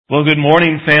Well, good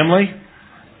morning, family.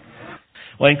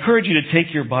 Well, I encourage you to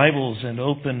take your Bibles and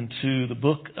open to the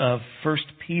book of 1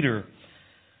 Peter.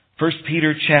 1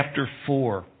 Peter chapter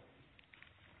 4.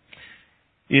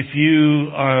 If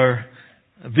you are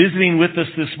visiting with us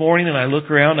this morning, and I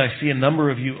look around, I see a number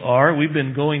of you are. We've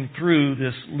been going through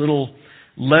this little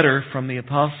letter from the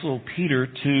Apostle Peter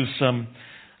to some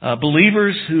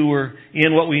believers who were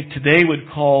in what we today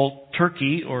would call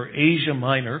Turkey or Asia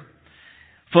Minor.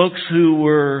 Folks who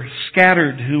were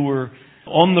scattered, who were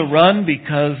on the run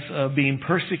because of being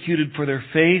persecuted for their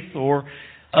faith, or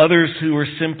others who were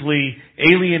simply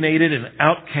alienated and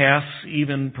outcasts,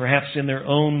 even perhaps in their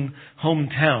own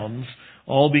hometowns,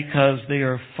 all because they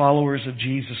are followers of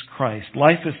Jesus Christ.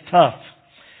 Life is tough,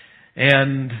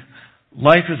 and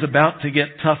life is about to get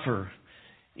tougher.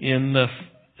 In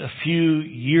a few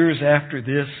years after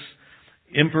this,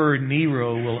 Emperor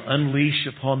Nero will unleash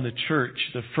upon the church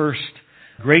the first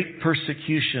great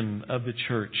persecution of the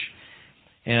church.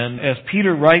 And as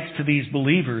Peter writes to these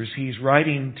believers, he's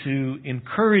writing to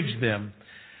encourage them,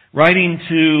 writing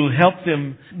to help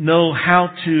them know how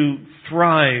to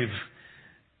thrive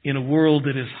in a world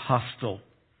that is hostile.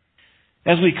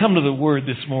 As we come to the Word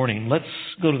this morning, let's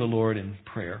go to the Lord in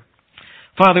prayer.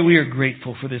 Father, we are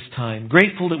grateful for this time,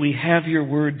 grateful that we have your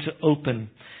Word to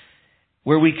open,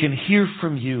 where we can hear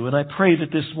from you. And I pray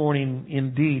that this morning,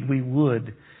 indeed, we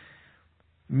would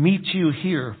meet you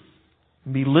here,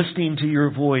 be listening to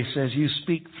your voice as you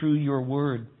speak through your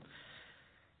word.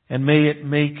 And may it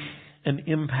make an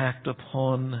impact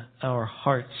upon our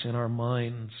hearts and our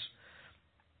minds.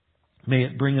 May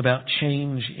it bring about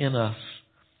change in us,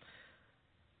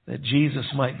 that Jesus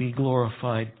might be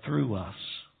glorified through us.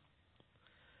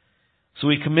 So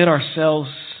we commit ourselves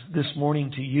this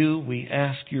morning to you. We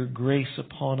ask your grace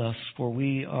upon us, for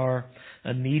we are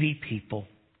a needy people.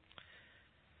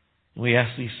 We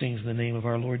ask these things in the name of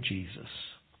our Lord Jesus.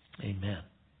 Amen.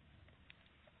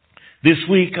 This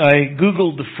week I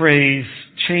Googled the phrase,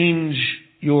 change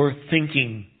your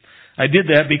thinking. I did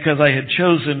that because I had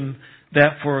chosen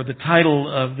that for the title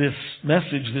of this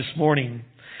message this morning.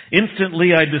 Instantly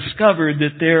I discovered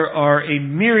that there are a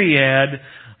myriad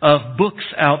of books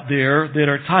out there that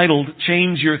are titled,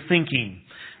 Change Your Thinking.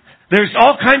 There's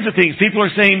all kinds of things. People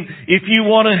are saying, if you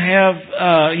want to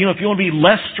have, if you want to be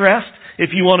less stressed, if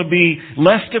you want to be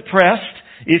less depressed,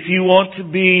 if you want to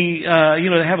be,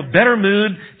 to have a better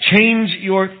mood, change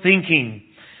your thinking.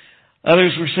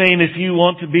 Others were saying if you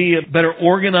want to be a better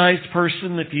organized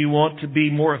person, if you want to be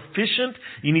more efficient,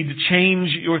 you need to change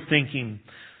your thinking.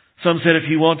 Some said if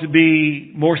you want to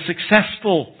be more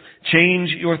successful,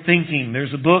 change your thinking.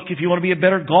 There's a book if you want to be a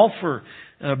better golfer,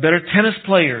 a better tennis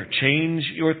player, change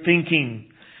your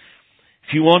thinking.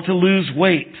 If you want to lose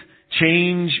weight,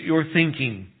 change your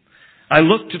thinking. I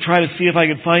looked to try to see if I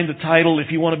could find the title,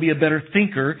 if you want to be a better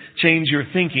thinker, change your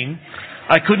thinking.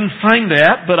 I couldn't find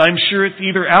that, but I'm sure it's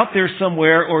either out there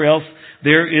somewhere or else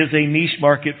there is a niche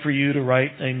market for you to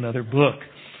write another book.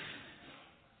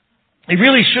 It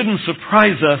really shouldn't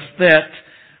surprise us that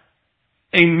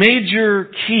a major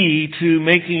key to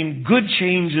making good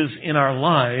changes in our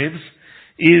lives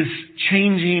is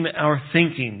changing our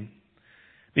thinking.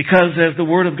 Because as the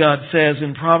Word of God says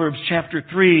in Proverbs chapter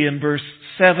 3 and verse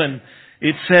 7,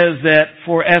 it says that,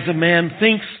 for as a man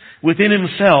thinks within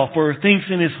himself or thinks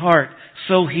in his heart,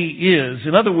 so he is.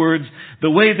 In other words,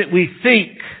 the way that we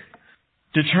think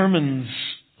determines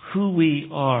who we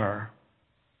are.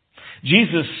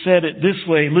 Jesus said it this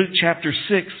way, Luke chapter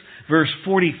 6, verse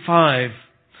 45.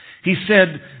 He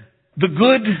said, the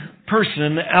good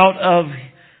person out of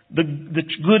the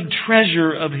good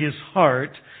treasure of his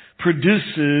heart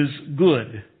produces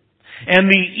good.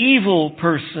 And the evil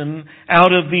person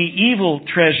out of the evil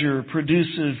treasure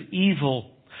produces evil.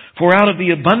 For out of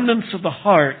the abundance of the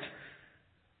heart,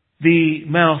 the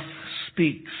mouth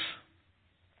speaks.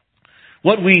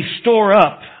 What we store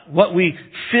up, what we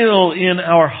fill in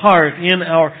our heart, in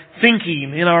our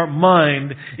thinking, in our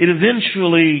mind, it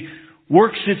eventually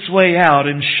works its way out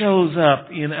and shows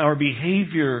up in our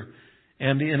behavior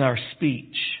and in our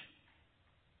speech.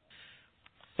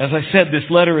 As I said, this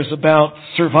letter is about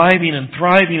surviving and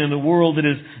thriving in a world that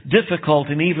is difficult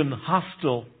and even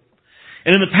hostile.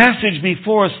 And in the passage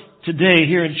before us today,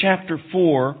 here in chapter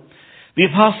 4, the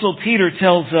Apostle Peter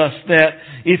tells us that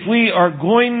if we are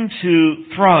going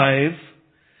to thrive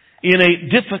in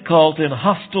a difficult and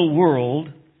hostile world,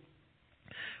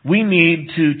 we need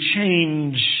to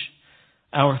change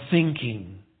our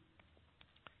thinking.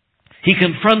 He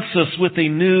confronts us with a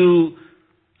new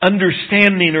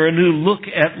understanding or a new look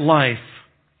at life.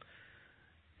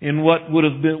 In what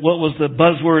was the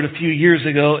buzzword a few years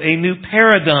ago, a new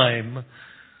paradigm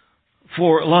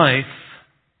for life.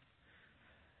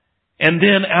 And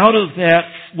then out of that,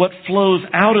 what flows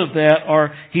out of that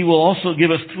are, He will also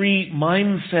give us 3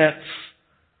 mindsets.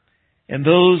 And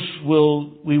those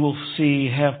we will see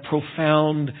have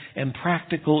profound and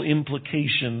practical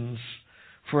implications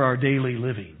for our daily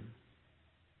living.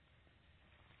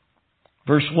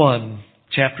 Verse 1,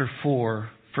 chapter 4,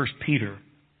 1 Peter.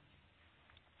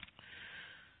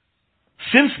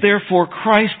 Since therefore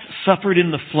Christ suffered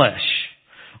in the flesh,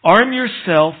 arm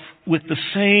yourself with the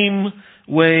same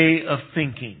way of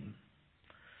thinking.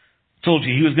 I told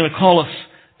you He was going to call us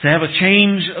to have a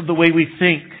change of the way we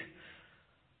think.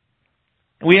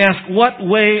 We ask, what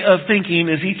way of thinking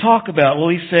does He talk about? Well,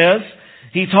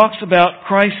 He talks about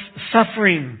Christ's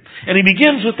suffering. And He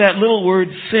begins with that little word,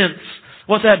 since.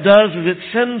 What that does is it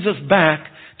sends us back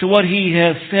to what He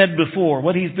has said before,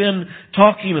 what He's been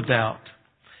talking about.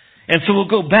 And so we'll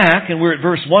go back, and we're at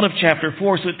verse 1 of chapter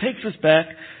 4, so it takes us back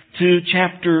to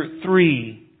chapter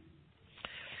 3.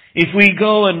 If we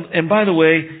go, and by the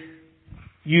way,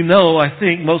 you know, I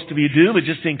think most of you do, but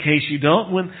just in case you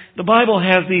don't, when the Bible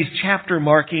has these chapter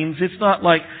markings, it's not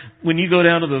like when you go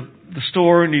down to the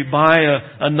store and you buy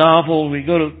a novel, we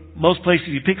go to most places,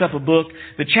 you pick up a book,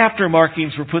 the chapter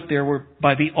markings were put there were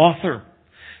by the author.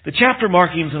 The chapter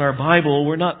markings in our Bible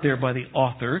were not there by the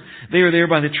author. They were there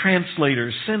by the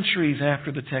translators centuries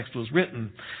after the text was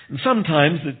written. And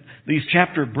sometimes these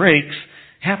chapter breaks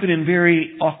happen in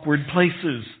very awkward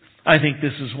places. I think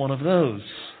this is one of those.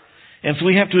 And so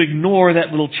we have to ignore that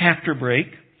little chapter break.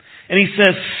 And he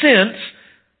says, since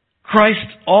Christ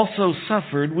also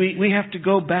suffered, we have to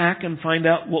go back and find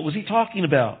out what was He talking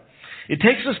about. It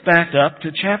takes us back up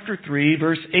to chapter 3,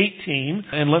 verse 18.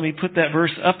 And let me put that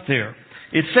verse up there.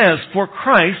 It says, for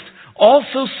Christ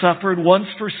also suffered once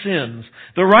for sins,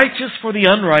 the righteous for the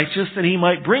unrighteous, that He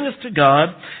might bring us to God,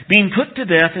 being put to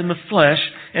death in the flesh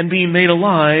and being made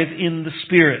alive in the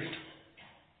Spirit.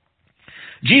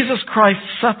 Jesus Christ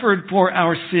suffered for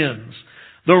our sins,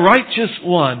 the righteous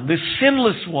one, the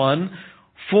sinless one,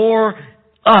 for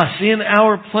us in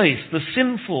our place, the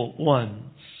sinful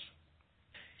ones.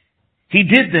 He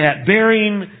did that,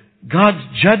 bearing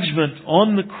God's judgment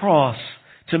on the cross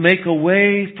to make a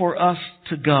way for us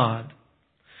to God.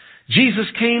 Jesus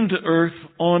came to earth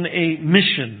on a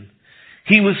mission.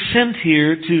 He was sent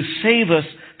here to save us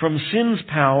from sin's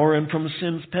power and from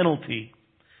sin's penalty.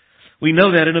 We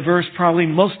know that in a verse probably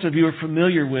most of you are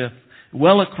familiar with,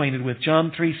 well acquainted with,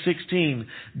 John 3:16.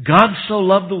 God so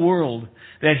loved the world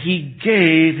that He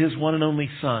gave His one and only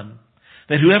Son,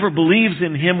 that whoever believes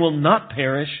in Him will not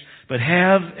perish, but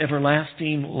have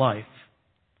everlasting life.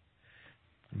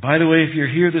 By the way, if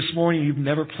you're here this morning, you've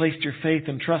never placed your faith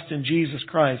and trust in Jesus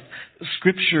Christ,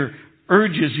 Scripture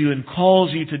urges you and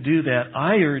calls you to do that.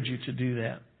 I urge you to do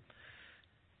that.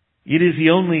 It is the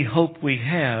only hope we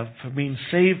have for being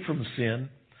saved from sin,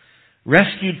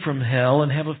 rescued from hell,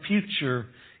 and have a future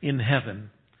in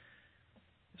heaven.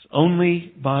 It's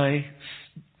only by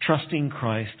trusting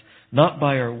Christ, not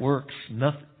by our works.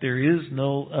 There is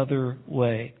no other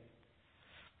way.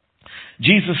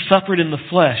 Jesus suffered in the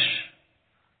flesh,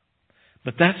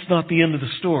 but that's not the end of the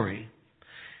story.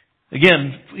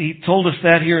 Again, He told us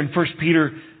that here in 1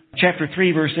 Peter chapter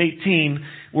 3, verse 18.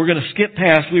 We're going to skip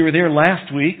past, we were there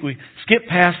last week, we skip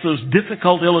past those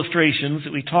difficult illustrations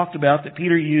that we talked about that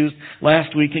Peter used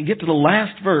last week and get to the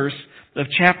last verse of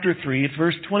chapter 3. It's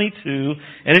verse 22,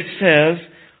 and it says,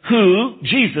 who,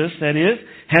 Jesus that is,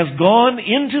 has gone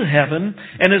into heaven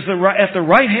and is at the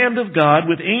right hand of God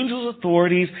with angels,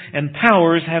 authorities, and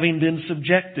powers having been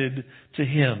subjected to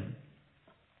Him.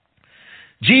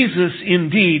 Jesus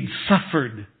indeed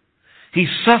suffered. He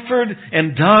suffered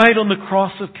and died on the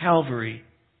cross of Calvary.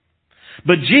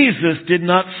 But Jesus did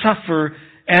not suffer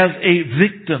as a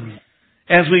victim.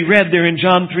 As we read there in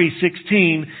John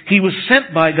 3:16, He was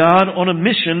sent by God on a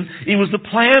mission. It was the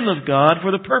plan of God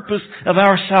for the purpose of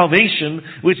our salvation,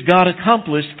 which God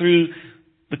accomplished through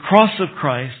the cross of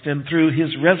Christ and through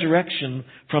His resurrection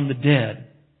from the dead.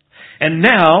 And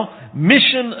now,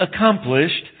 mission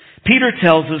accomplished, Peter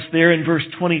tells us there in verse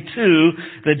 22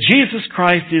 that Jesus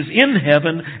Christ is in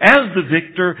heaven as the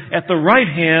victor at the right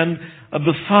hand of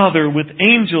the Father with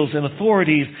angels and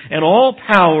authorities and all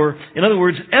power, in other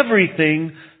words,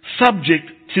 everything subject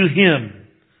to Him.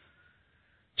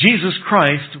 Jesus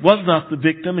Christ was not the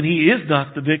victim and He is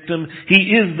not the victim. He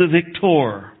is the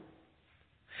victor.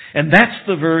 And that's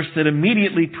the verse that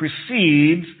immediately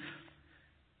precedes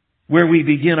where we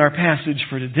begin our passage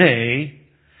for today,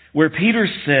 where Peter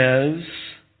says,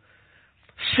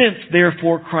 since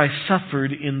therefore Christ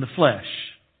suffered in the flesh.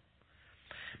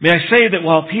 May I say that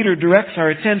while Peter directs our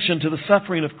attention to the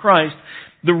suffering of Christ,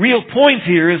 the real point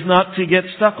here is not to get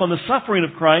stuck on the suffering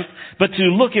of Christ, but to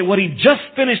look at what he just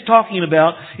finished talking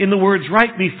about in the words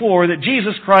right before, that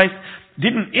Jesus Christ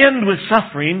didn't end with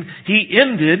suffering. He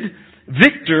ended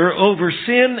victor over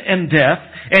sin and death,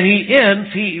 and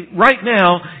he right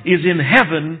now is in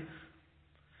heaven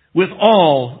with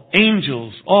all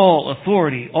angels, all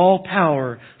authority, all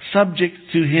power subject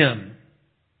to him.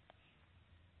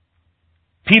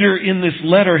 Peter in this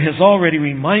letter has already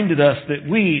reminded us that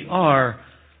we are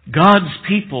God's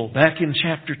people back in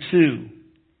chapter 2.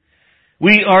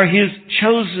 We are His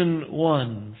chosen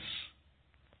ones.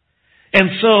 And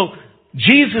so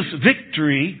Jesus'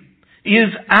 victory is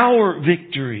our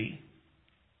victory.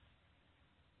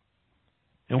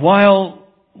 And while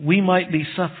we might be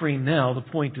suffering now, the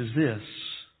point is this: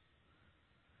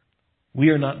 we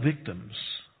are not victims.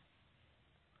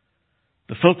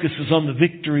 The focus is on the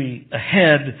victory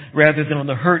ahead rather than on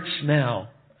the hurts now.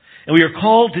 And we are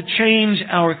called to change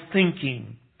our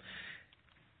thinking.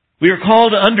 We are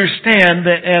called to understand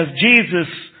that as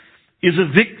Jesus is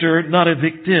a victor, not a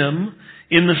victim,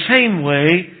 in the same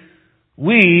way,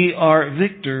 we are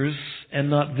victors and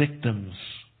not victims.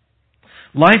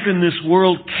 Life in this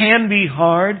world can be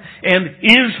hard and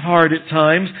is hard at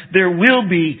times. There will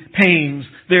be pains.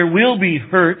 There will be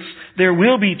hurts. There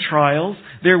will be trials.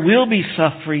 There will be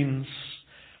sufferings.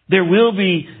 There will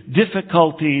be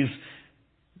difficulties.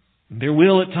 There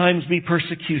will at times be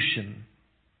persecution.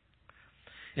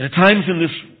 And at times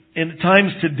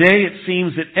today it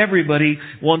seems that everybody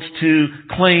wants to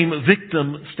claim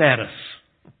victim status.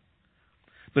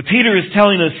 But Peter is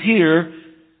telling us here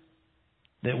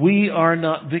that we are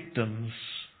not victims.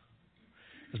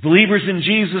 As believers in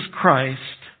Jesus Christ,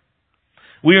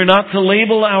 we are not to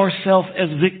label ourselves as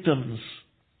victims,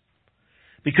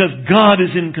 because God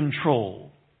is in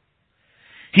control.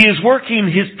 He is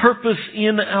working His purpose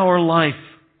in our life.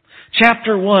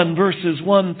 Chapter 1, verses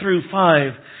 1 through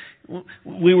 5.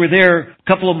 We were there a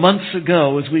couple of months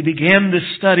ago as we began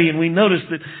this study, and we noticed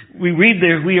that we read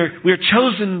there, we are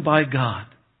chosen by God.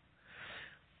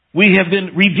 We have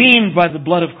been redeemed by the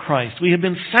blood of Christ. We have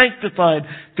been sanctified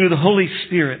through the Holy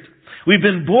Spirit. We've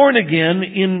been born again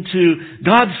into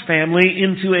God's family,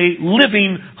 into a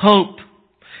living hope.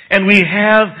 And we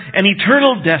have an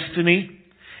eternal destiny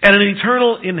and an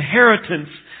eternal inheritance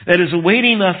that is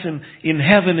awaiting us in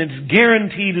heaven. It's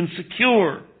guaranteed and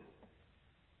secure.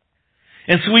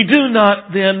 And so we do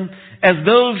not then, as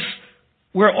those,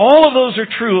 where all of those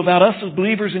are true about us as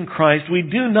believers in Christ, we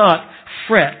do not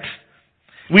fret.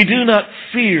 We do not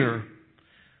fear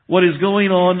what is going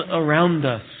on around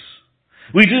us.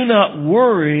 We do not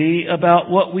worry about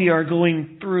what we are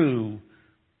going through.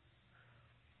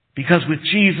 Because with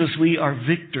Jesus we are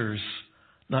victors,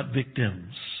 not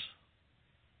victims.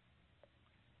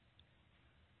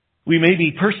 We may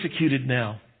be persecuted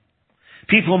now.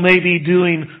 People may be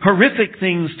doing horrific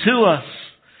things to us.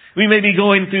 We may be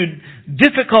going through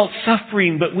difficult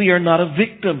suffering, but we are not a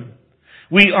victim.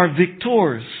 We are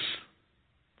victors.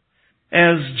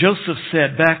 As Joseph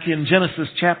said back in Genesis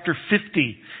chapter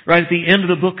 50, right at the end of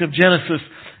the book of Genesis,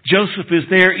 Joseph is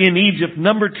there in Egypt,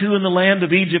 number 2 in the land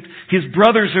of Egypt. His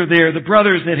brothers are there, the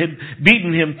brothers that had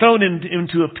beaten him, thrown him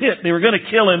into a pit. They were going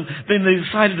to kill him. Then they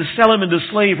decided to sell him into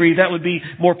slavery. That would be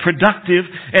more productive.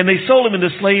 And they sold him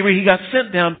into slavery. He got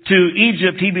sent down to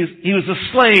Egypt. He was a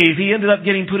slave. He ended up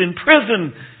getting put in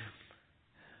prison.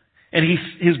 And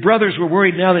his brothers were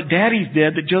worried now that Daddy's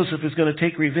dead, that Joseph is going to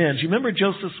take revenge. You remember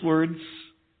Joseph's words?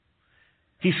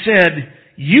 He said,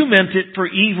 "You meant it for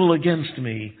evil against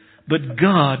me, but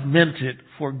God meant it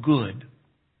for good."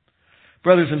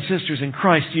 Brothers and sisters in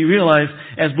Christ, do you realize,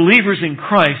 as believers in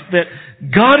Christ, that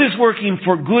God is working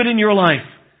for good in your life?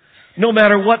 No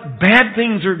matter what bad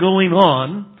things are going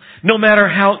on, no matter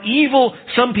how evil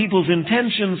some people's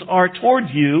intentions are toward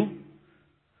you,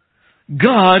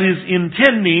 God is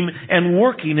intending and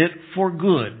working it for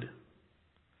good.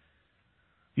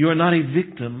 You are not a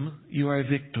victim, you are a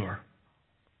victor.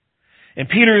 And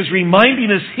Peter is reminding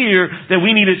us here that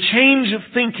we need a change of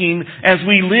thinking as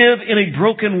we live in a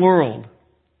broken world.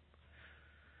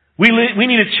 We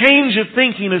need a change of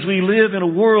thinking as we live in a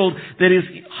world that is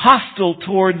hostile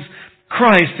towards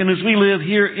Christ, and as we live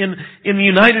here in the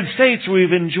United States, where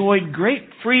we've enjoyed great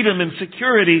freedom and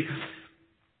security.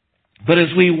 But as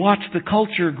we watch the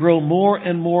culture grow more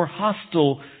and more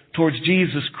hostile towards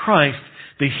Jesus Christ,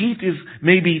 the heat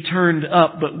may be turned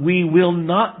up, but we will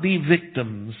not be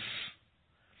victims.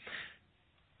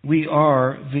 We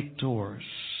are victors.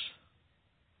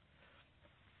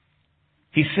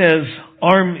 He says,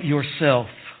 arm yourself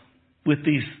with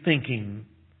these thinking.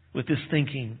 with this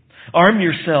thinking. Arm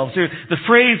yourselves. The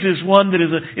phrase is one that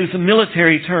is a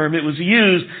military term. It was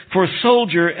used for a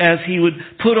soldier as he would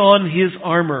put on his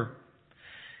armor.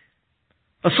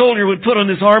 A soldier would put on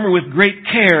his armor with great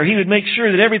care. He would make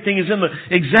sure that everything is in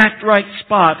the exact right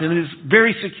spot and is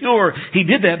very secure. He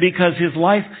did that because his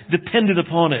life depended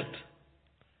upon it.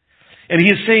 And he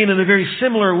is saying in a very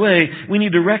similar way, we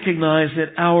need to recognize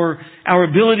that our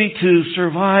ability to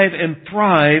survive and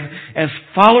thrive as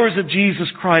followers of Jesus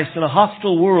Christ in a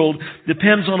hostile world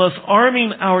depends on us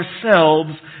arming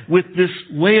ourselves with this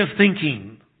way of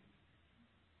thinking.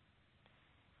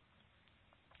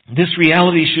 This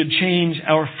reality should change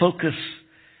our focus.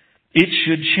 It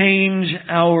should change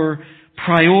our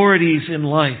priorities in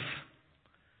life.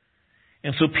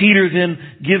 And so Peter then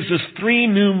gives us 3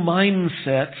 new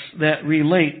mindsets that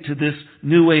relate to this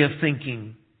new way of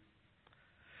thinking.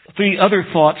 3 other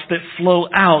thoughts that flow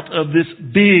out of this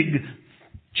big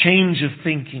change of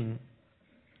thinking.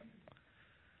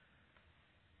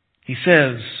 He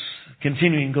says,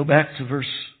 continuing, go back to verse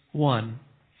 1.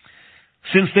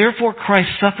 Since therefore Christ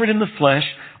suffered in the flesh,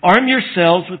 arm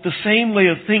yourselves with the same way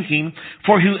of thinking,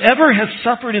 for whoever has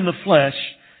suffered in the flesh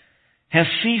has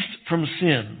ceased from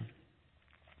sin,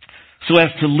 so as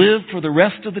to live for the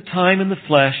rest of the time in the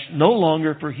flesh, no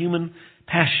longer for human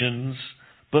passions,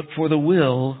 but for the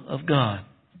will of God.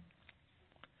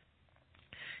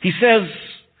 He says,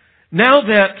 now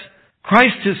that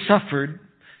Christ has suffered,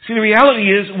 see, the reality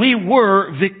is we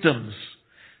were victims.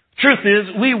 Truth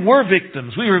is, we were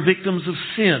victims. We were victims of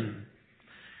sin.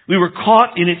 We were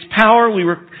caught in its power. We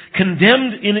were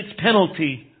condemned in its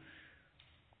penalty.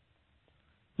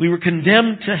 We were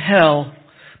condemned to hell.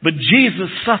 But Jesus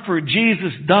suffered.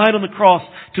 Jesus died on the cross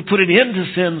to put an end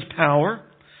to sin's power,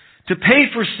 to pay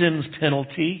for sin's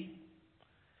penalty.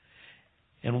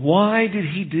 And why did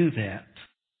He do that?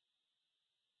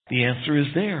 The answer is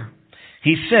there.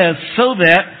 He says, so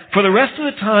that for the rest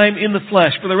of the time in the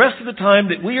flesh, for the rest of the time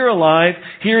that we are alive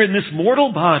here in this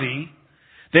mortal body,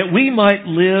 that we might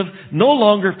live no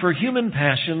longer for human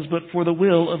passions, but for the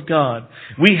will of God.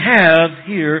 We have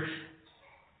here,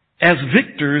 as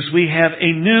victors, we have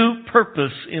a new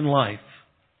purpose in life.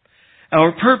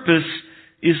 Our purpose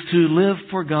is to live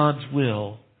for God's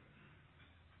will.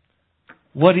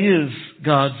 What is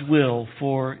God's will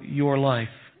for your life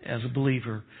as a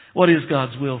believer? What is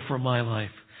God's will for my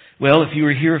life? Well, if you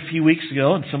were here a few weeks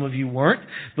ago, and some of you weren't,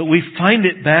 but we find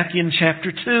it back in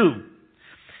chapter 2.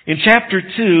 In chapter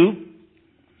 2,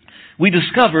 we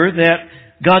discover that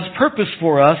God's purpose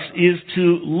for us is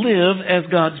to live as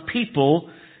God's people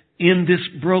in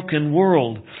this broken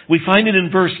world. We find it in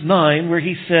verse 9 where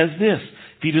He says this.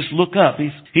 If you just look up,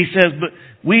 He says, but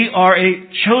we are a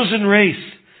chosen race,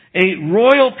 a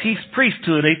royal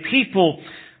priesthood, a people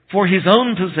for His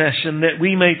own possession, that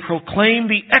we may proclaim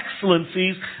the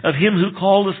excellencies of Him who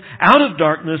called us out of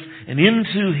darkness and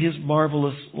into His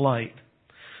marvelous light.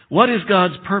 What is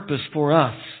God's purpose for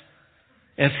us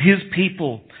as His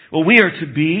people? Well, we are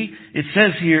to be, it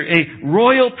says here, a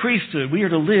royal priesthood. We are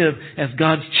to live as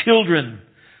God's children,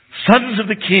 sons of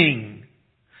the King.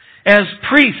 As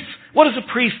priests, what is a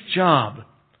priest's job?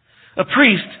 A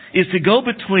priest is to go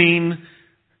between,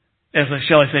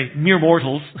 shall I say, mere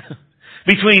mortals,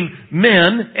 between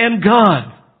men and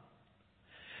God.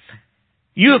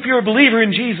 You, if you're a believer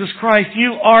in Jesus Christ,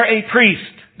 you are a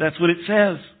priest. That's what it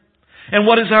says. And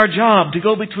what is our job? To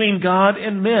go between God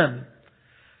and men.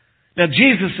 Now,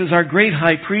 Jesus is our great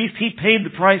high priest. He paid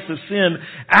the price of sin.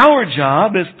 Our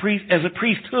job as a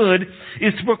priesthood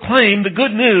is to proclaim the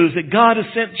good news that God has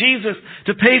sent Jesus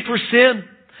to pay for sin.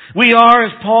 We are,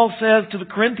 as Paul says to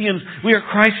the Corinthians, we are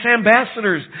Christ's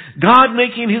ambassadors. God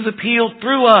making His appeal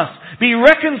through us. Be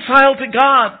reconciled to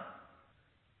God.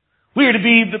 We are to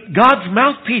be God's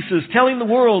mouthpieces, telling the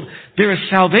world there is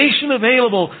salvation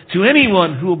available to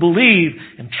anyone who will believe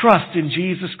and trust in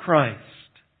Jesus Christ.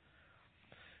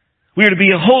 We are to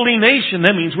be a holy nation.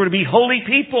 That means we're to be holy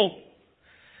people.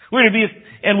 We're to be,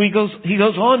 he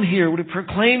goes on here, we're to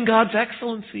proclaim God's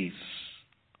excellencies.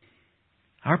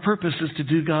 Our purpose is to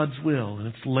do God's will, and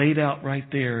it's laid out right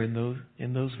there in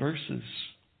those verses.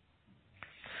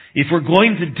 If we're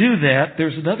going to do that,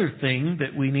 there's another thing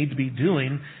that we need to be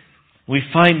doing. We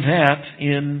find that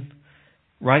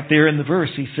right there in the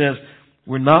verse. He says,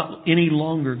 we're not any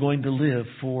longer going to live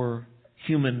for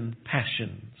human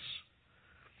passions.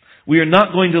 We are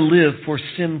not going to live for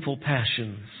sinful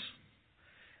passions.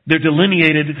 They're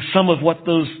delineated, some of what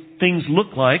those things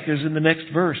look like is in the next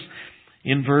verse.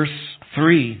 In verse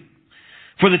 3,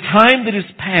 for the time that is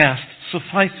past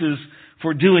suffices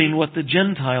for doing what the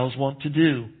Gentiles want to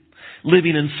do.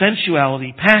 living in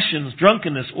sensuality, passions,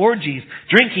 drunkenness, orgies,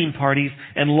 drinking parties,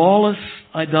 and lawless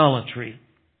idolatry.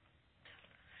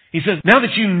 He says, now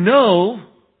that you know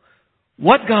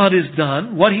what God has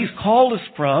done, what He's called us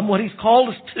from, what He's called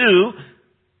us to,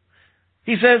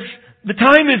 He says, the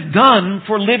time is done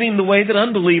for living the way that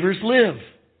unbelievers live.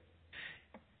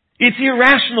 It's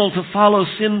irrational to follow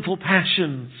sinful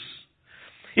passions.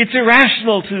 It's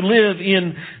irrational to live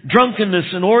in drunkenness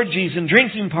and orgies and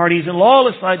drinking parties and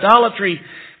lawless idolatry.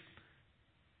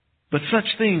 But such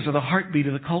things are the heartbeat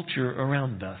of the culture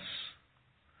around us.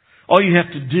 All you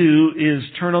have to do is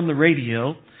turn on the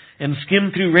radio and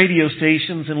skim through radio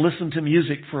stations and listen to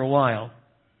music for a while.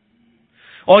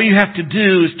 All you have to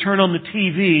do is turn on the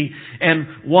TV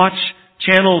and watch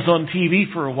channels on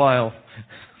TV for a while.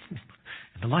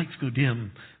 The lights go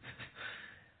dim.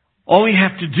 All we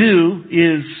have to do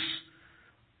is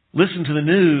listen to the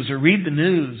news or read the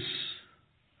news.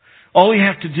 All we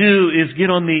have to do is get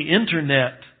on the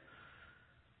internet.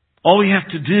 All we have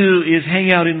to do is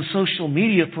hang out in social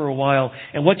media for a while.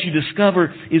 And what you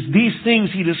discover is these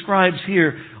things he describes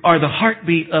here are the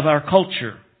heartbeat of our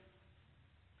culture.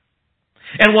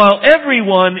 And while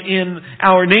everyone in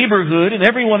our neighborhood and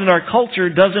everyone in our culture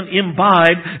doesn't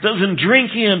imbibe, doesn't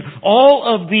drink in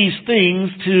all of these things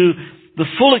to the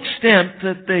full extent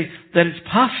that it's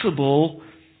possible,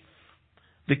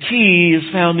 the key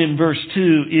is found in verse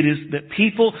 2. It is that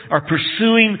people are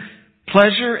pursuing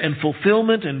pleasure and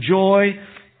fulfillment and joy,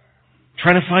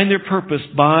 trying to find their purpose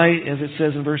by, as it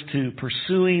says in verse 2,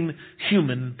 pursuing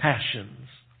human passions.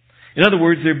 In other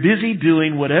words, they're busy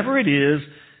doing whatever it is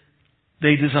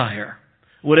they desire.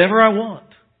 Whatever I want.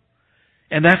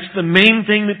 And that's the main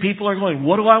thing that people are going,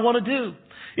 what do I want to do?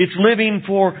 It's living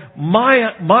for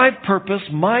my purpose,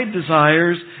 my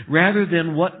desires, rather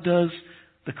than what does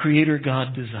the Creator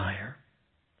God desire.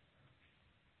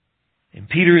 And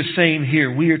Peter is saying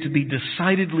here, we are to be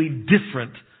decidedly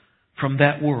different from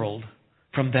that world,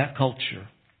 from that culture.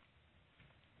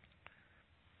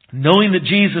 Knowing that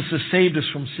Jesus has saved us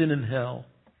from sin and hell.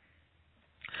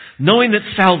 Knowing that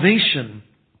salvation,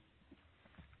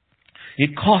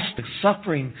 it cost the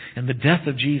suffering and the death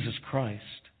of Jesus Christ.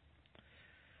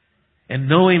 And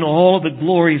knowing all the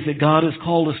glories that God has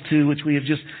called us to, which we have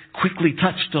just quickly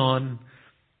touched on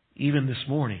even this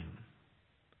morning.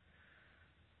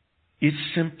 It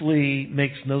simply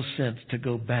makes no sense to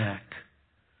go back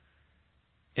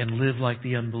and live like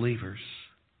the unbelievers.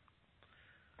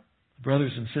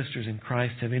 Brothers and sisters in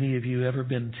Christ, have any of you ever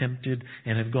been tempted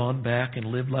and have gone back and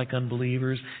lived like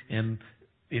unbelievers? And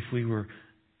if we were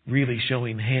really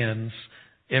showing hands,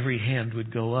 every hand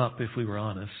would go up if we were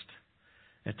honest.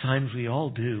 At times we all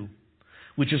do.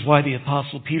 Which is why the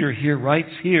Apostle Peter here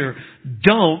writes here,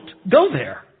 don't go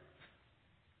there.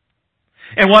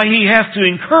 And why he has to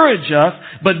encourage us,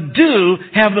 but do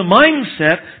have the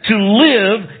mindset to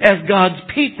live as God's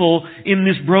people in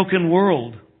this broken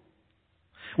world.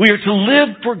 We are to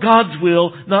live for God's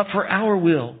will, not for our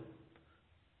will.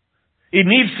 It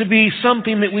needs to be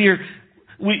something that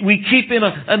we keep in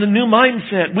a new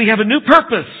mindset. We have a new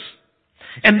purpose.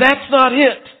 And that's not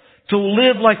it, to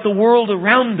live like the world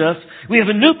around us. We have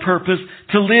a new purpose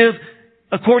to live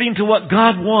according to what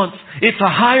God wants. It's a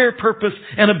higher purpose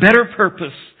and a better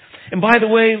purpose. And by the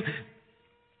way,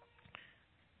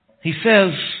 he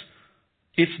says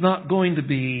it's not going to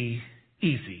be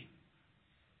easy.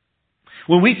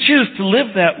 When we choose to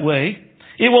live that way,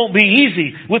 it won't be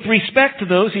easy. With respect to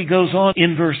those, he goes on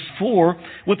in verse 4,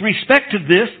 with respect to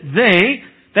this, they,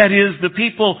 that is the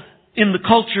people in the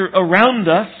culture around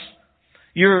us,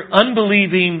 your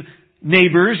unbelieving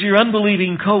neighbors, your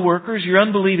unbelieving co-workers, your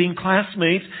unbelieving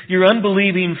classmates, your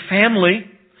unbelieving family,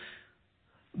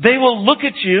 they will look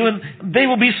at you and they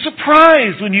will be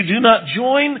surprised when you do not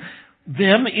join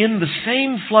them in the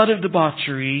same flood of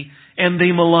debauchery and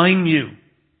they malign you.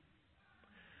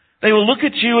 They will look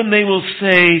at you and they will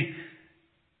say,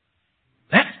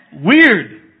 that's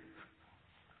weird.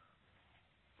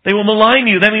 They will malign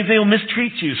you. That means they will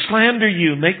mistreat you, slander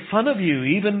you, make fun of you,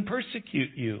 even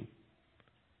persecute you.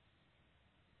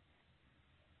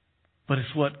 But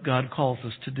it's what God calls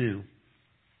us to do.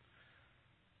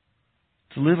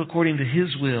 To live according to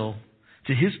His will,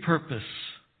 to His purpose.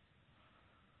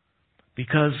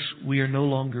 Because we are no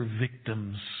longer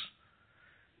victims.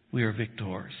 We are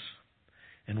victors.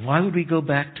 And why would we go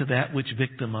back to that which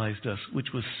victimized us, which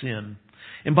was sin?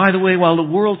 And by the way, while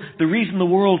the reason the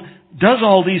world does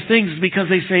all these things is because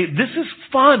they say, this is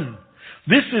fun.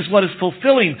 This is what is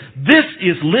fulfilling. This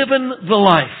is living the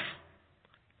life.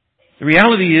 The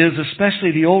reality is,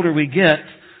 especially the older we get,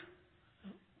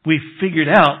 we've figured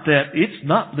out that it's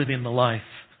not living the life.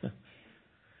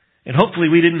 And hopefully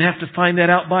we didn't have to find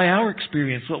that out by our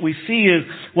experience. What we see is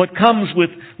what comes with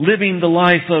living the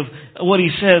life of what he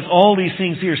says, all these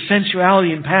things here,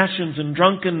 sensuality and passions and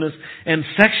drunkenness and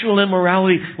sexual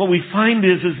immorality. What we find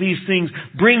is these things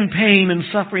bring pain and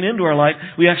suffering into our life.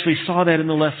 We actually saw that in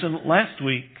the lesson last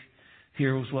week.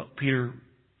 Here was what Peter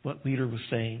was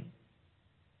saying.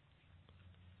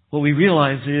 What we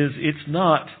realize is it's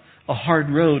not a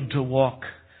hard road to walk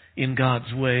in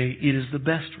God's way. It is the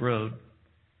best road.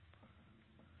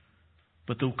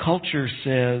 But the culture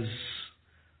says,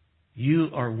 you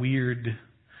are weird,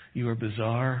 you are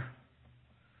bizarre.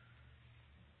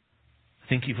 I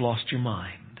think you've lost your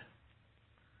mind.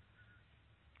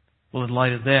 Well, in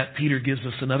light of that, Peter gives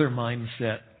us another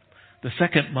mindset. The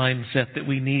second mindset that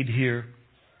we need here.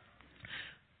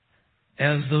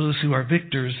 As those who are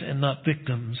victors and not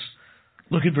victims.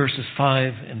 Look at verses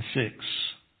 5 and 6.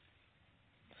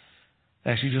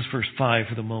 Actually, just verse 5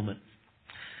 for the moment.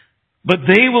 But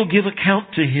they will give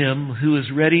account to him who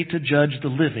is ready to judge the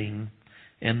living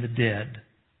and the dead.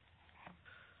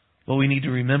 What we need to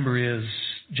remember is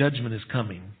judgment is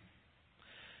coming.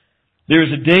 There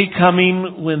is a day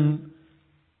coming when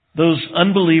those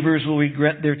unbelievers will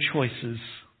regret their choices.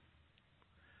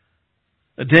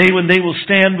 A day when they will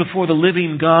stand before the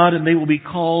living God and they will be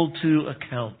called to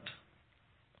account.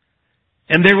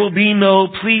 And there will be no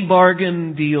plea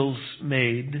bargain deals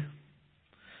made.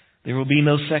 There will be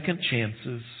no second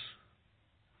chances.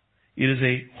 It is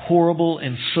a horrible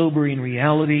and sobering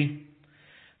reality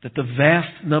that the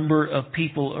vast number of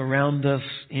people around us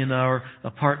in our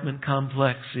apartment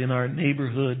complex, in our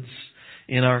neighborhoods,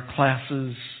 in our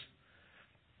classes,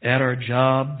 at our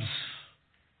jobs,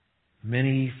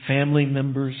 many family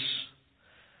members,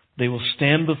 they will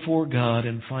stand before God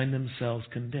and find themselves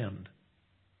condemned.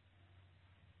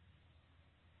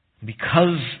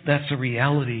 Because that's a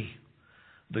reality,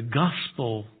 the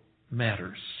gospel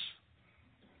matters.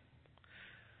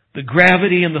 The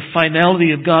gravity and the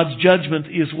finality of God's judgment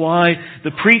is why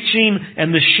the preaching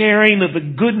and the sharing of the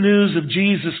good news of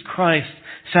Jesus Christ,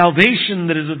 salvation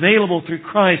that is available through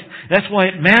Christ, that's why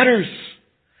it matters.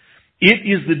 It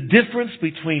is the difference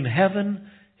between heaven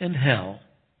and hell.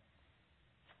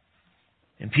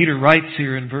 And Peter writes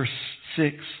here in verse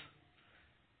 6,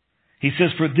 he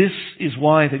says, "For this is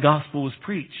why the gospel was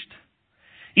preached,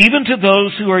 even to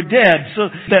those who are dead, so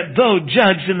that though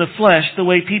judged in the flesh the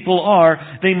way people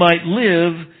are, they might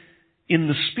live in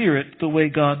the Spirit the way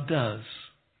God does."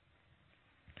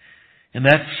 And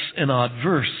that's an odd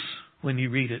verse when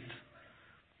you read it.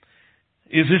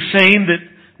 Is this saying that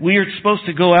we are supposed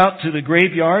to go out to the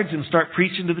graveyards and start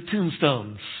preaching to the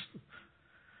tombstones?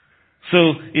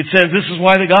 So it says this is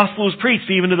why the gospel was preached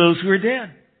even to those who are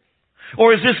dead.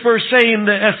 Or is this verse saying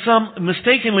that, as some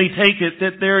mistakenly take it,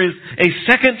 that there is a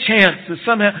second chance, that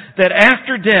somehow, that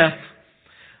after death,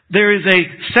 there is a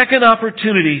second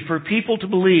opportunity for people to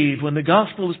believe when the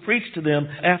gospel is preached to them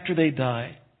after they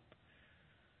die?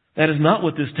 That is not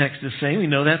what this text is saying. We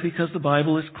know that because the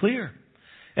Bible is clear.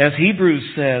 As Hebrews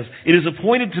says, it is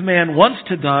appointed to man once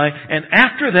to die, and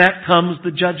after that comes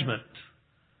the judgment.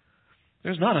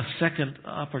 There's not a second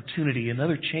opportunity,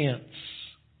 another chance.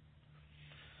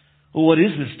 Well, what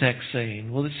is this text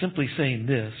saying? Well, it's simply saying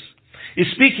this.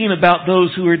 It's speaking about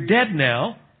those who are dead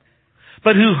now,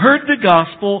 but who heard the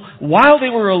gospel while they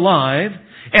were alive,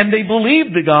 and they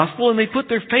believed the gospel, and they put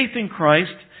their faith in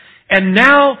Christ, and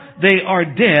now they are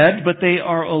dead, but they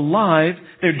are alive.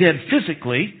 They're dead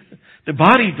physically. Their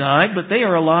body died, but they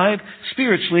are alive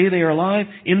spiritually. They are alive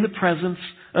in the presence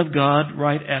of God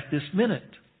right at this minute.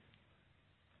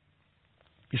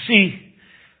 You see,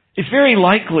 it's very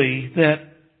likely that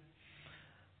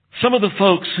some of the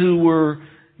folks who were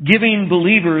giving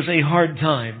believers a hard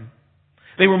time,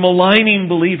 they were maligning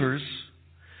believers,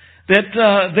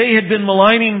 that they had been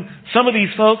maligning some of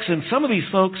these folks, and some of these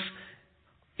folks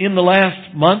in the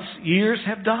last months, years,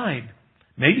 have died.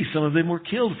 Maybe some of them were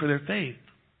killed for their faith.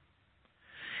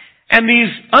 And these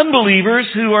unbelievers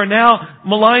who are now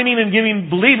maligning and giving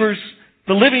believers,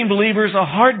 the living believers, a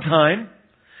hard time,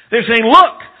 they're saying,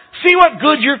 look, see what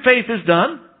good your faith has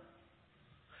done.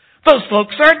 Those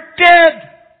folks are dead.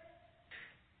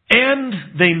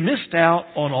 And they missed out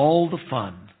on all the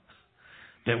fun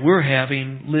that we're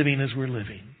having living as we're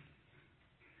living.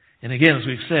 And again, as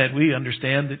we've said, we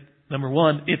understand that, number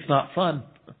one, it's not fun.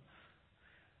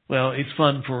 Well, it's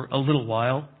fun for a little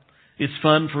while. It's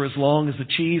fun for as long as the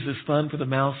cheese is fun for the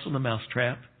mouse on the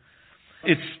mousetrap.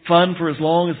 It's fun for as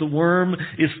long as the worm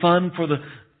is fun for the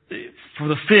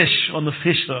fish on the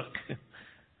fish hook.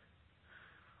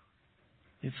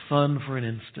 It's fun for an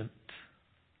instant.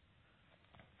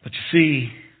 But you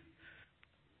see,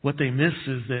 what they miss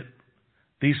is that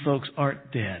These folks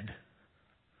aren't dead.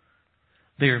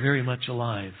 They are very much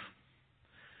alive.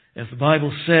 As the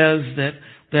Bible says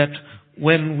that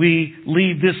when we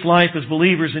lead this life as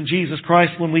believers in Jesus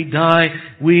Christ, when we die,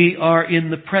 we are in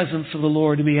the presence of the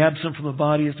Lord. To be absent from the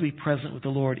body is to be present with the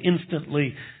Lord.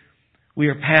 Instantly, we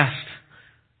are passed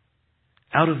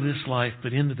out of this life,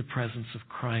 but into the presence of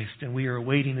Christ. And we are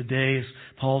awaiting the day, as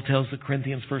Paul tells the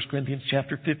Corinthians, 1 Corinthians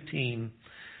chapter 15,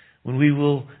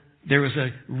 when there is a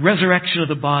resurrection of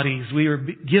the bodies. We are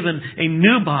given a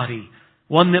new body,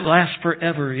 one that lasts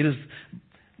forever. It is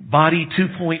body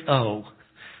 2.0.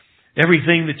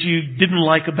 Everything that you didn't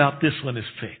like about this one is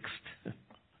fixed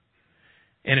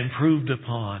and improved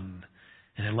upon,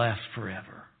 and it lasts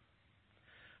forever.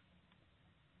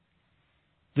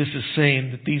 This is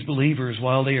saying that these believers,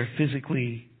 while they are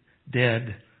physically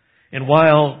dead, and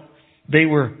while they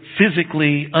were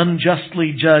physically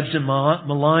unjustly judged and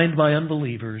maligned by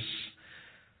unbelievers,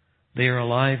 they are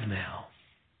alive now.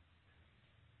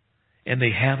 And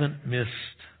they haven't missed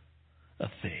a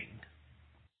thing.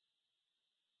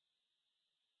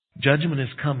 Judgment is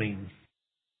coming,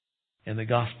 and the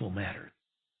gospel matters.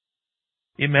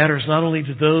 It matters not only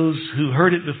to those who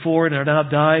heard it before and are now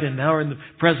died and now are in the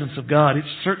presence of God. It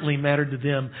certainly mattered to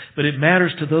them, but it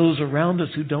matters to those around us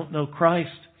who don't know Christ.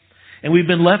 And we've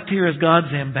been left here as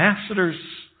God's ambassadors,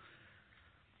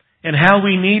 and how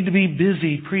we need to be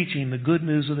busy preaching the good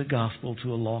news of the gospel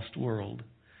to a lost world.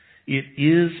 It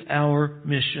is our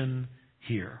mission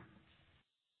here.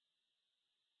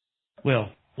 Well,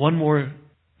 one more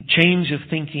change of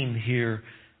thinking here.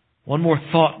 One more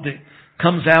thought that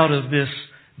comes out of this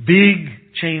big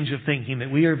change of thinking,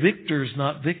 that we are victors,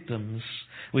 not victims.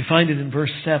 We find it in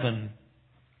verse 7.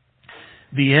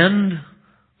 The end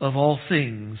of all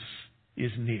things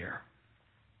is near.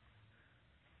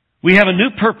 We have a new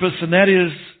purpose, and that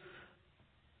is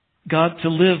to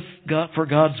live for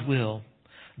God's will.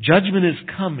 Judgment is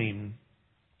coming,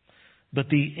 but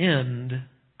the end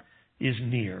is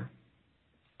near.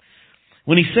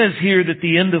 When he says here that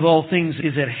the end of all things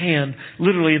is at hand,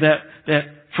 literally that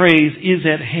phrase, is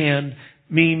at hand,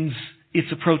 means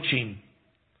it's approaching.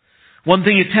 One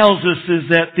thing it tells us is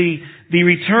that the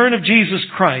return of Jesus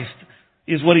Christ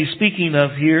is what he's speaking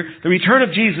of here. The return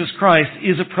of Jesus Christ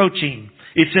is approaching.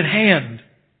 It's at hand.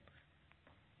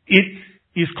 It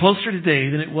is closer today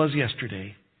than it was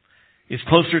yesterday. It's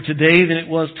closer today than it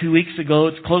was 2 weeks ago.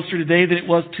 It's closer today than it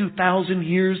was 2,000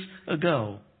 years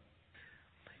ago.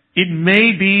 It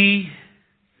may be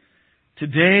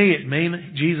today,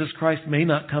 Jesus Christ may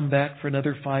not come back for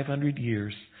another 500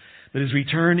 years. But His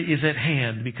return is at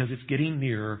hand because it's getting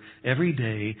nearer every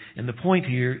day. And the point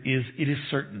here is it is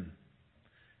certain.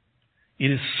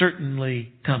 It is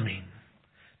certainly coming.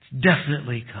 It's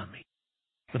definitely coming.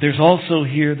 But there's also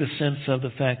here the sense of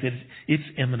the fact that it's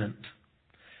imminent.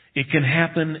 It can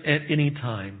happen at any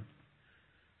time.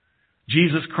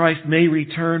 Jesus Christ may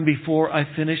return before I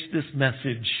finish this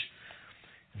message.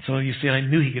 And so you see, I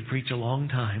knew He could preach a long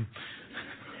time.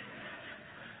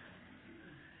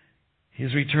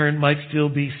 His return might still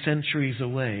be centuries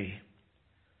away.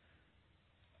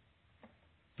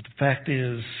 But the fact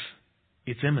is,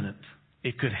 it's imminent.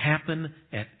 It could happen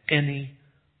at any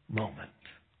moment.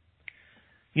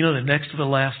 You know, the next to the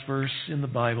last verse in the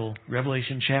Bible,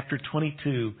 Revelation chapter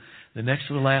 22, the next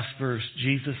to the last verse,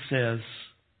 Jesus says,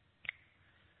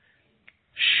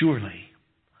 "Surely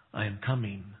I am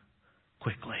coming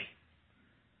quickly."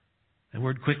 The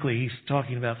word quickly, He's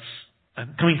talking about,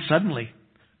 I'm coming suddenly.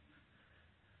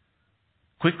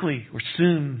 Quickly or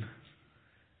soon.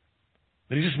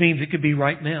 But it just means it could be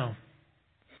right now.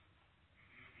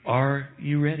 Are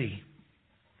you ready?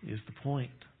 Is the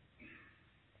point.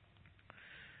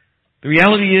 The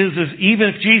reality is even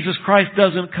if Jesus Christ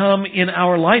doesn't come in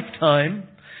our lifetime,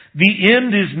 the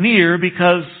end is near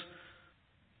because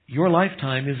your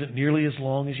lifetime isn't nearly as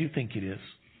long as you think it is.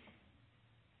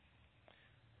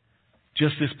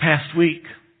 Just this past week,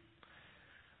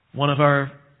 one of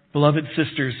our beloved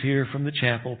sisters here from the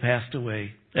chapel passed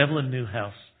away, Evelyn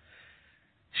Newhouse.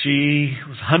 She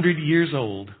was 100 years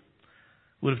old,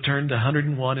 would have turned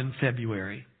 101 in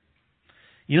February.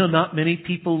 You know, not many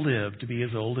people live to be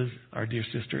as old as our dear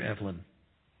sister Evelyn.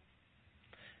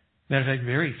 Matter of fact,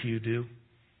 very few do.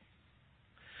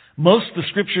 Most, the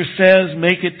Scripture says,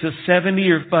 make it to 70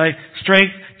 or by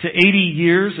strength to 80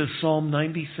 years, as Psalm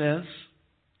 90 says.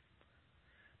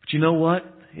 But you know what?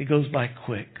 It goes by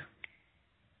quick.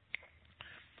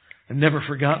 I've never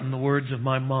forgotten the words of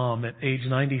my mom at age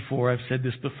 94. I've said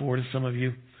this before to some of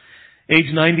you.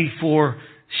 Age 94,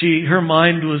 her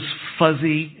mind was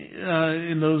fuzzy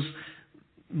in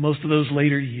most of those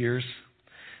later years.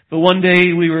 But one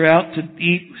day we were out to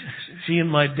eat. she and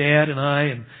my dad and I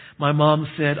and my mom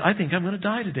said, I think I'm going to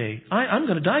die today. I'm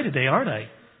going to die today, aren't I?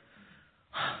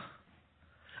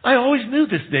 I always knew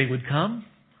this day would come.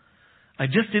 I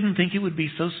just didn't think it would be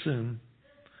so soon.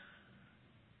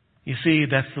 You see,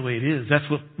 that's the way it is. That's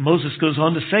what Moses goes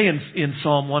on to say in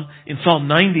Psalm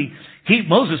 90.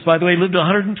 Moses, by the way, lived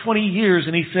 120 years,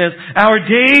 and he says, our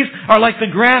days are like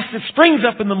the grass that springs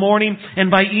up in the morning,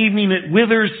 and by evening it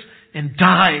withers and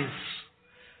dies.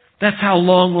 That's how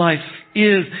long life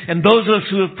is. And those of us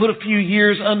who have put a few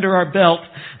years under our belt,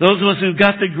 those of us who've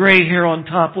got the gray hair on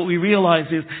top, what we realize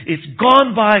is it's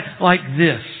gone by like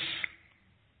this.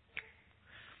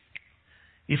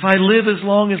 If I live as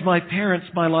long as my parents,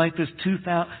 my life is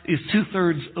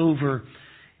two-thirds over.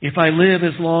 If I live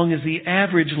as long as the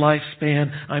average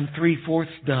lifespan, I'm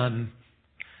three-fourths done.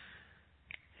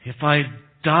 If I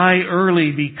die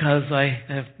early because I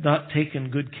have not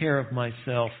taken good care of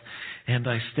myself, and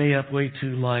I stay up way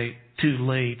too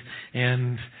late,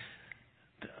 and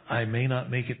I may not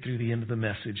make it through the end of the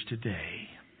message today.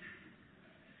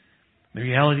 The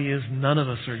reality is none of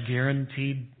us are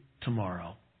guaranteed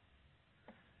tomorrow.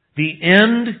 The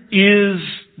end is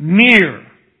near.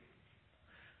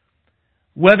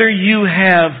 Whether you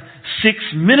have 6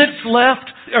 minutes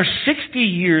left or 60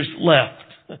 years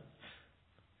left,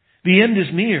 the end is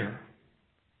near.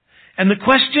 And the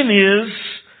question is,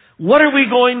 what are we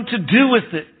going to do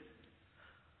with it?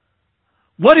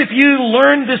 What if you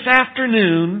learned this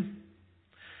afternoon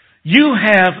you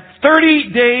have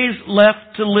 30 days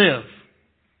left to live?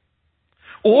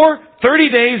 Or 30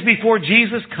 days before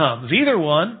Jesus comes. Either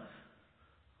one.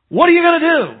 What are you going to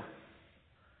do?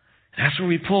 That's where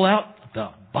we pull out the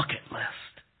bucket list.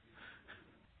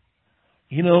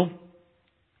 You know,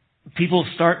 people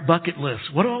start bucket lists.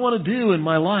 What do I want to do in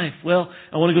my life? Well,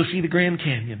 I want to go see the Grand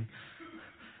Canyon.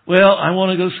 Well, I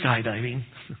want to go skydiving.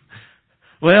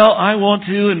 Well, I want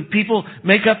to, and people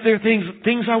make up their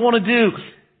things I want to do.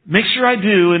 Make sure I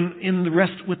do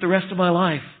with the rest of my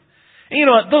life. And you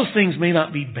know what? Those things may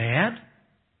not be bad.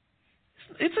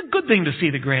 It's a good thing to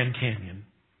see the Grand Canyon.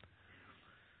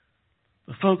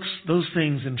 But folks, those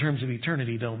things in terms of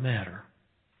eternity don't matter.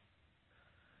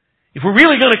 If we're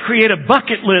really going to create a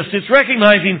bucket list, it's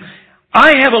recognizing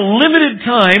I have a limited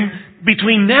time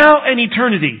between now and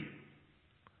eternity.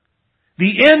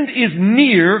 The end is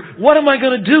near. What am I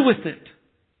going to do with it?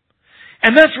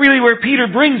 And that's really where Peter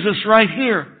brings us right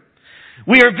here.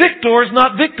 We are victors,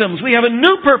 not victims. We have a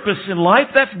new purpose in life.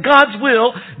 That's God's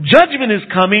will. Judgment is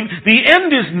coming. The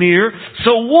end is near.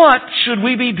 So what should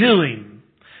we be doing?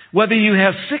 Whether you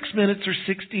have 6 minutes or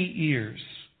 60 years.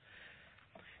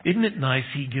 Isn't it nice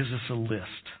He gives us a list?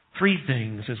 3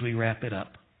 things as we wrap it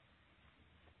up.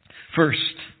 First,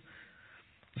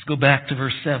 let's go back to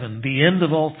verse 7. The end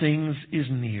of all things is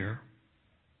near.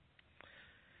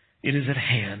 It is at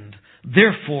hand.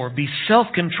 Therefore, be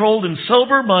self-controlled and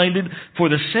sober-minded for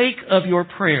the sake of your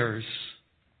prayers.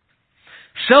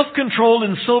 Self-controlled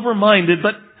and sober-minded,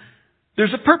 but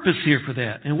there's a purpose here for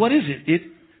that. And what is it?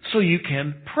 So you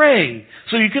can pray.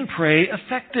 So you can pray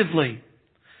effectively.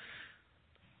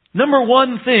 Number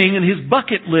one thing in his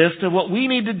bucket list of what we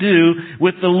need to do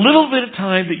with the little bit of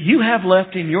time that you have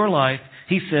left in your life,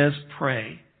 he says,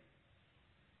 pray.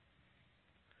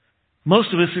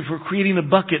 Most of us, if we're creating a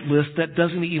bucket list, that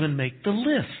doesn't even make the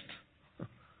list.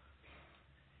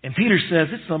 And Peter says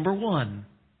it's number 1.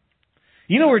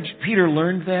 You know where Peter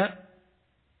learned that?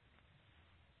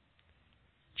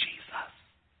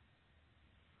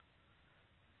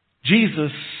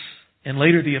 Jesus, and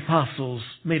later the apostles,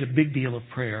 made a big deal of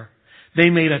prayer. They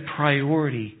made a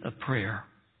priority of prayer.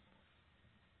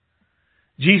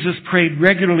 Jesus prayed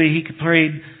regularly. He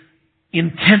prayed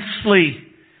intensely.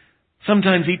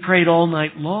 Sometimes He prayed all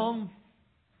night long.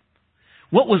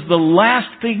 What was the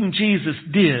last thing Jesus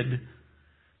did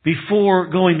before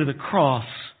going to the cross,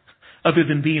 other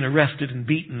than being arrested and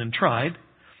beaten and tried?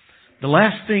 The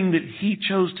last thing that He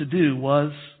chose to do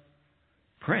was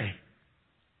pray.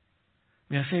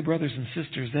 May I say, brothers and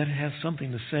sisters, that has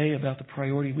something to say about the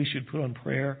priority we should put on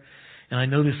prayer. And I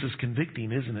know this is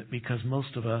convicting, isn't it? Because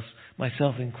most of us,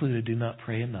 myself included, do not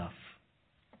pray enough.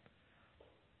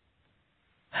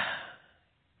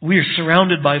 We are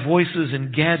surrounded by voices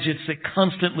and gadgets that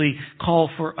constantly call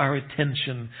for our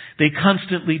attention. They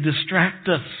constantly distract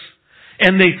us.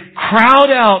 And they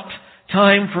crowd out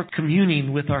time for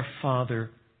communing with our Father.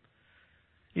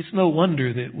 It's no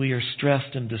wonder that we are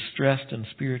stressed and distressed and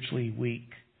spiritually weak,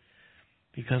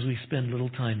 because we spend little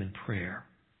time in prayer.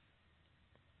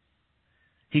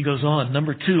 He goes on,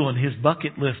 number 2 on his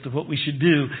bucket list of what we should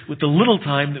do with the little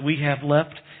time that we have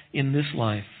left in this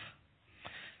life.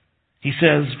 He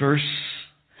says, verse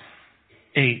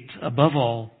 8. Above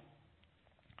all,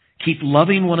 keep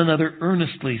loving one another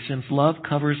earnestly, since love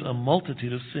covers a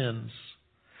multitude of sins.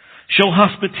 Show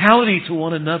hospitality to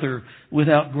one another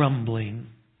without grumbling.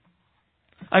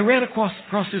 I ran across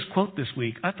this quote this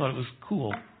week. I thought it was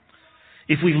cool.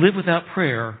 If we live without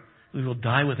prayer, we will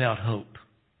die without hope.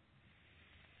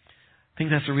 I think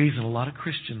that's the reason a lot of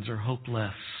Christians are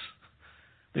hopeless.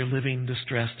 They're living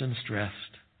distressed and stressed.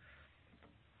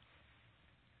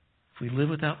 If we live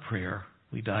without prayer,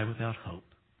 we die without hope.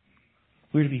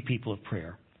 We're to be people of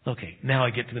prayer. Okay, now I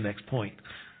get to the next point.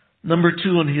 Number 2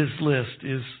 on his list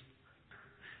is,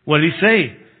 what did he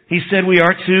say? He said we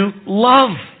are to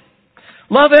love.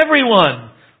 Love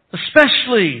everyone,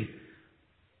 especially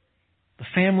the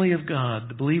family of God,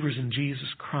 the believers in Jesus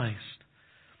Christ.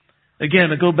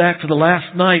 Again, I go back to the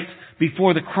last night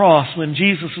before the cross when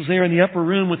Jesus was there in the upper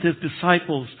room with His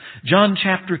disciples. John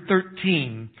chapter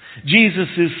 13. Jesus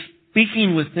is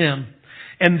speaking with them.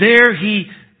 And there He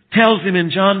tells them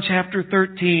in John chapter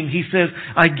 13, He says,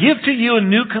 I give to you a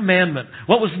new commandment.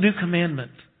 What was the new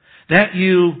commandment? That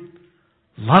you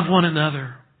love one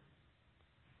another.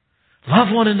 Love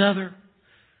one another.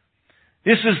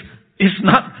 It's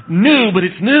not new, but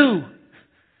it's new.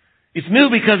 It's new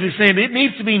because He's saying it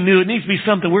needs to be new. It needs to be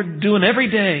something we're doing every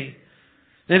day.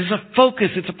 That it's a focus.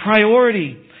 It's a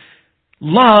priority.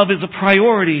 Love is a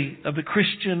priority of the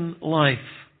Christian life.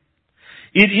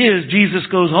 It is, Jesus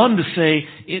goes on to say,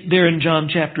 there in John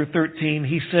chapter 13,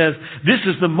 He says, this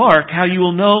is the mark, how you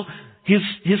will know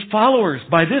His followers.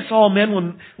 By this all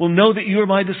men will know that you are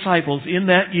my disciples, in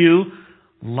that you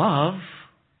love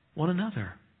one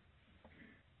another.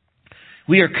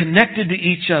 We are connected to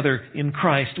each other in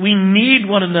Christ. We need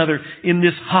one another in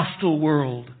this hostile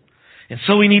world. And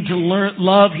so we need to learn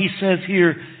love, He says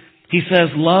here. He says,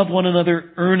 love one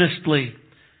another earnestly.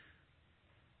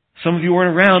 Some of you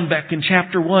weren't around back in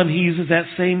chapter 1. He uses that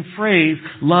same phrase,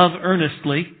 love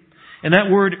earnestly. And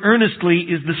that word earnestly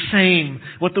is the same.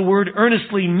 What the word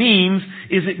earnestly means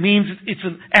is it's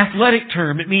an athletic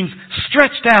term. It means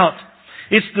stretched out.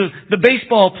 It's the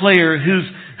baseball player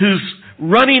who's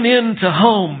running into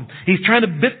home. He's trying to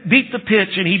beat the pitch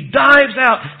and he dives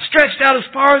out, stretched out as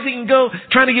far as he can go,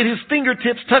 trying to get his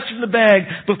fingertips touching the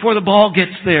bag before the ball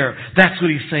gets there. That's what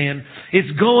he's saying.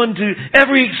 It's going to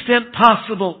every extent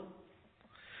possible.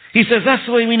 He says that's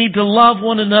the way we need to love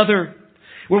one another.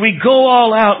 Where we go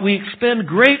all out, we expend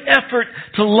great effort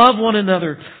to love one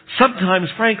another. Sometimes,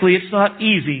 frankly, it's not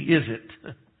easy, is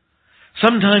it?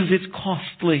 Sometimes it's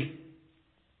costly.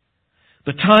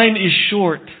 The time is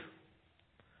short.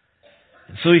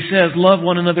 And so he says, love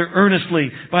one another earnestly.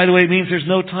 By the way, it means there's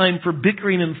no time for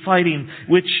bickering and fighting,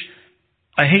 which,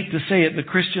 I hate to say it, the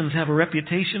Christians have a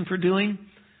reputation for doing.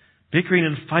 Bickering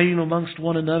and fighting amongst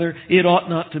one another. It ought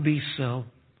not to be so.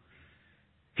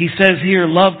 He says here,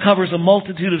 love covers a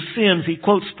multitude of sins. He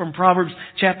quotes from Proverbs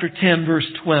chapter 10, verse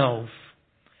 12.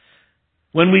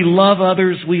 When we love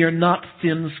others, we are not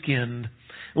thin-skinned.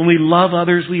 When we love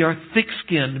others, we are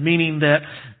thick-skinned, meaning that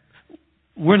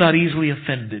we're not easily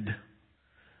offended.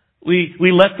 We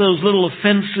let those little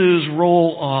offenses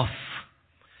roll off.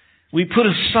 We put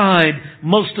aside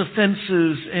most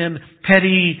offenses and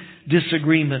petty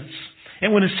disagreements.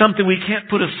 And when it's something we can't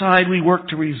put aside, we work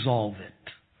to resolve it.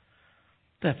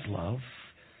 That's love.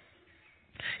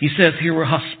 He says here we're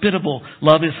hospitable.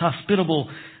 Love is hospitable.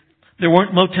 There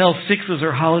weren't Motel 6s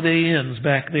or Holiday Inns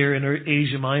back there in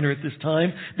Asia Minor at this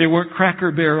time. There weren't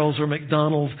Cracker Barrels or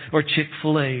McDonald's or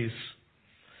Chick-fil-A's.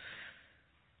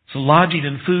 So lodging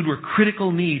and food were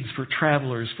critical needs for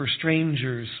travelers, for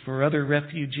strangers, for other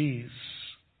refugees.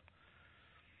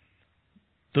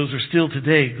 Those are still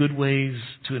today good ways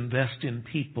to invest in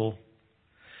people.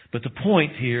 But the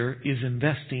point here is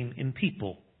investing in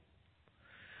people.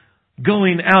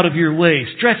 Going out of your way,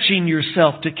 stretching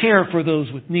yourself to care for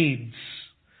those with needs.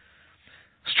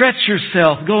 Stretch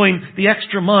yourself, going the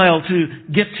extra mile to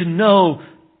get to know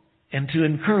and to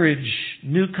encourage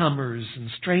newcomers and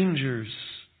strangers.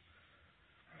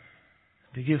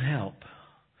 To give help,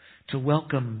 to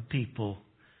welcome people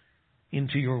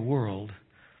into your world,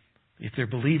 if they're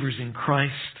believers in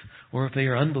Christ or if they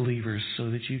are unbelievers,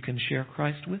 so that you can share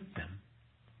Christ with them.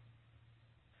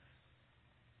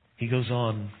 He goes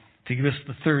on to give us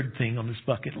the third thing on this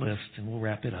bucket list, and we'll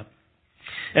wrap it up.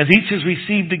 As each has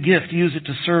received a gift, use it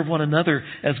to serve one another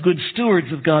as good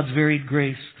stewards of God's varied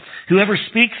grace. Whoever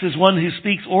speaks is one who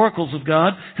speaks oracles of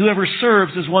God. Whoever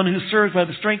serves is one who serves by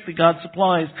the strength that God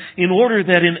supplies, in order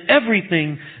that in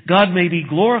everything God may be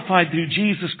glorified through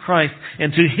Jesus Christ,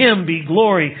 and to Him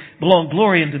belong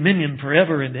glory and dominion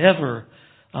forever and ever.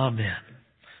 Amen.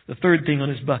 The third thing on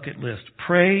his bucket list: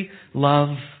 pray,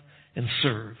 love, and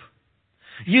serve.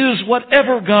 Use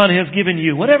whatever God has given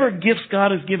you, whatever gifts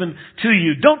God has given to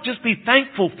you. Don't just be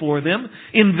thankful for them.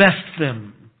 Invest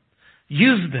them.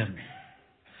 Use them.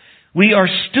 We are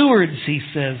stewards, he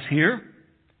says here,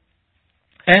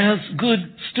 as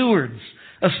good stewards.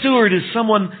 A steward is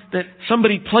someone that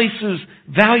somebody places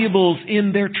valuables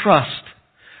in their trust.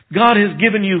 God has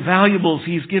given you valuables.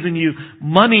 He's given you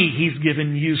money. He's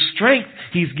given you strength.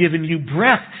 He's given you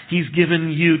breath. He's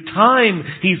given you time.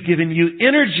 He's given you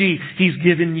energy. He's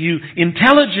given you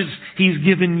intelligence. He's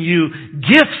given you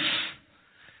gifts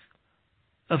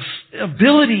of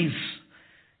abilities.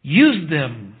 Use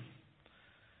them.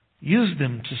 Use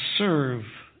them to serve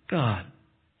God.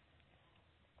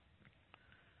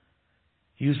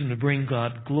 Use them to bring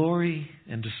God glory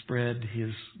and to spread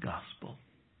His gospel.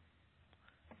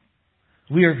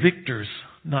 We are victors,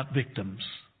 not victims.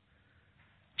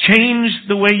 Change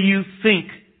the way you think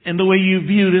and the way you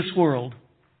view this world.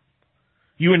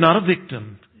 You are not a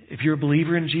victim. If you're a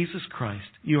believer in Jesus Christ,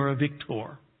 you are a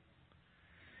victor.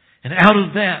 And out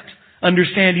of that,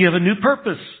 understand you have a new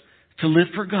purpose: to live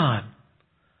for God,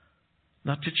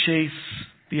 not to chase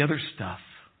the other stuff.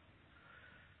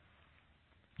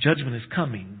 Judgment is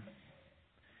coming,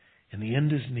 and the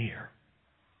end is near.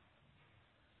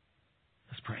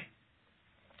 Let's pray.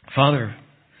 Father,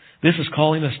 this is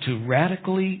calling us to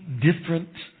radically different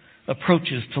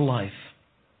approaches to life.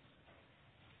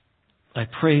 I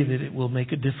pray that it will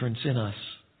make a difference in us.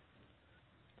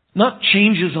 Not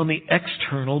changes on the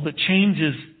external, but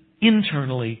changes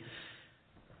internally.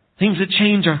 Things that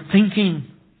change our thinking.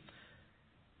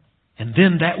 And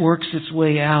then that works its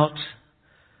way out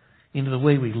into the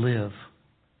way we live.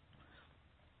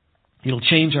 It'll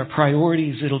change our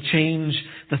priorities. It'll change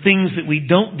the things that we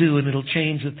don't do, and it'll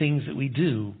change the things that we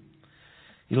do.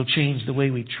 It'll change the way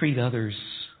we treat others.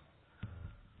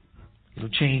 It'll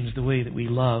change the way that we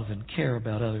love and care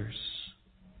about others.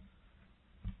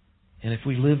 And if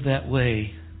we live that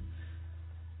way,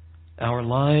 our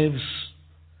lives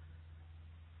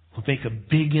will make a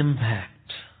big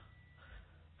impact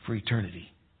for eternity.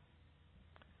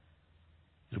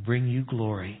 It'll bring you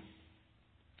glory.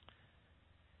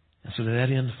 And so to that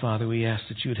end, Father, we ask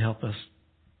that you would help us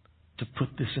to put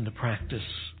this into practice.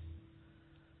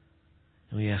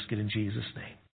 And we ask it in Jesus' name.